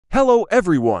Hello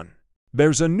everyone!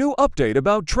 There's a new update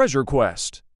about Treasure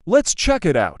Quest. Let's check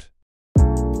it out.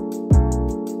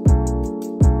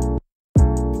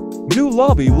 New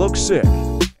lobby looks sick.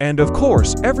 And of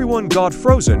course, everyone got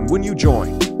frozen when you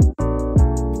joined.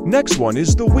 Next one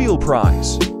is the wheel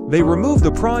prize. They removed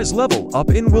the prize level up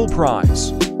in wheel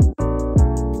prize.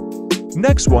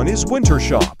 Next one is winter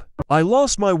shop. I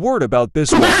lost my word about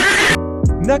this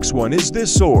one. Next one is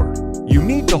this sword. You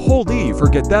need to hold E for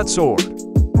get that sword.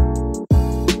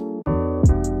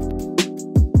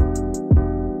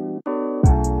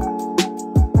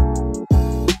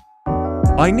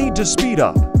 I need to speed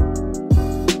up.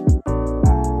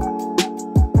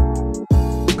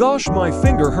 Gosh, my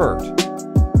finger hurt.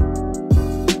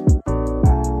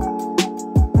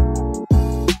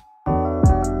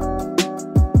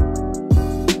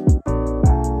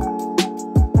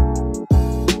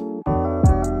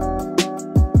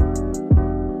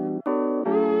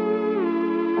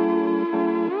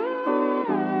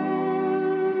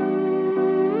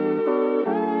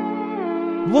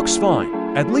 Looks fine.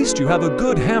 At least you have a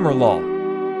good hammer lol.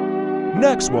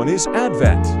 Next one is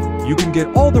Advent. You can get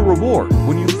all the reward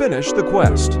when you finish the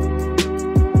quest.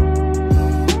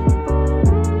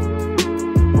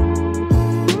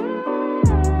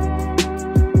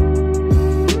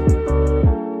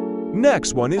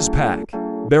 Next one is pack.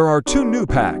 There are two new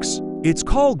packs. It's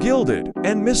called Gilded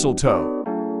and Mistletoe.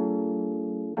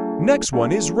 Next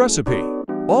one is Recipe.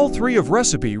 All three of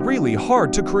Recipe really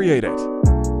hard to create it.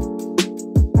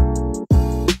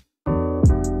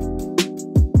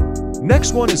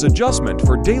 Next one is Adjustment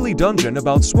for Daily Dungeon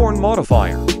about Sworn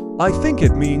Modifier. I think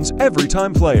it means every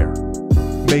time player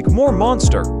make more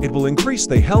monster, it will increase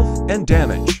the health and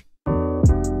damage.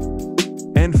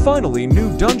 And finally,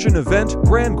 new dungeon event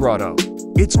Grand Grotto.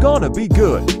 It's gonna be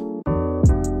good.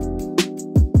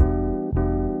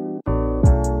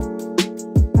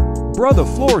 Bruh, the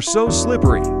floor's so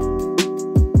slippery.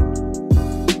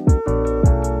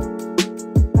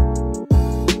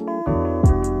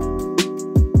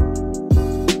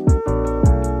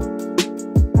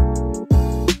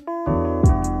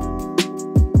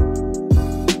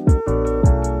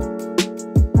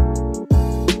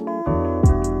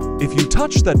 If you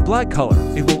touch that black color,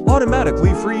 it will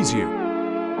automatically freeze you.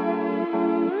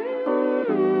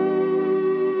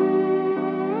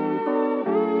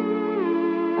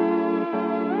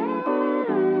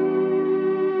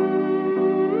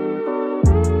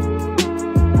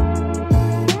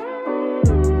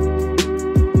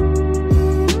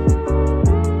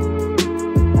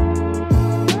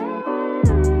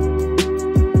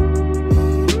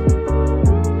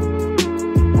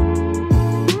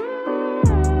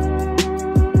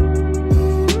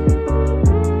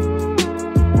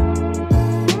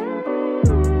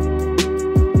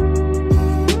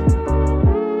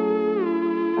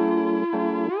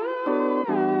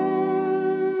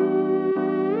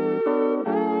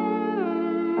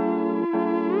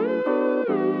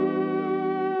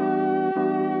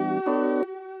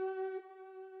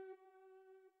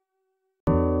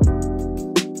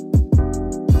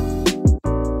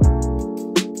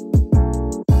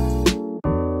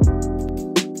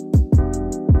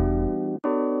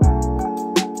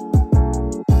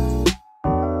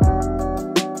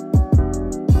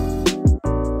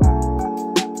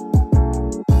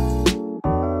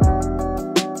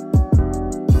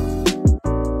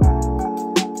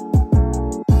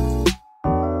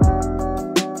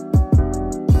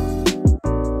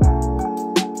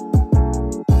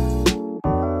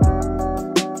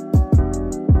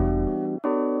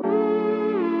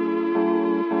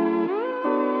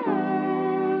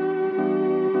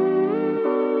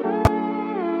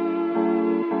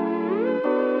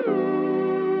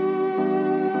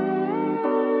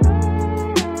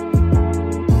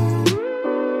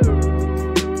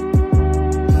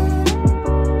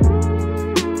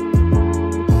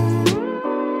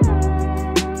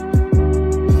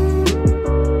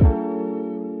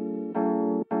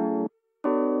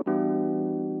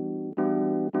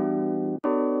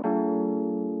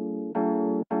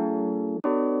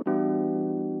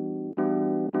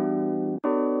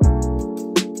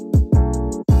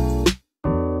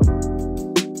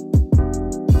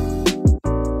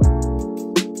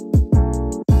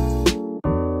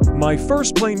 My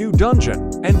first play new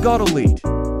dungeon and got elite.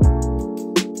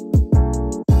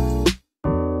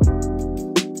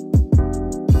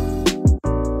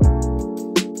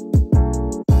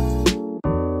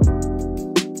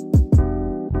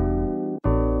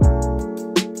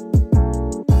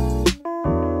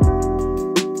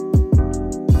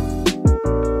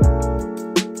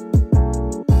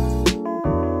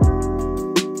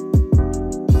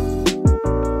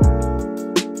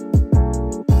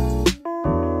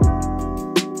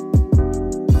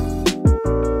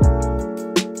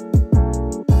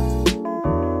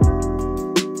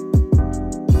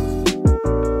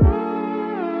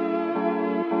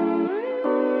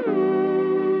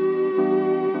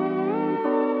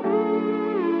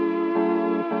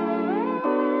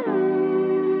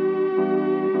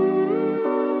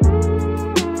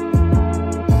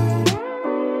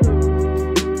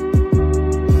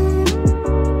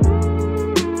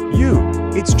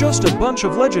 It's just a bunch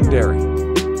of legendary.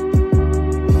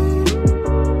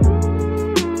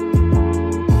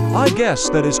 I guess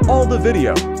that is all the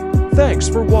video. Thanks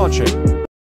for watching.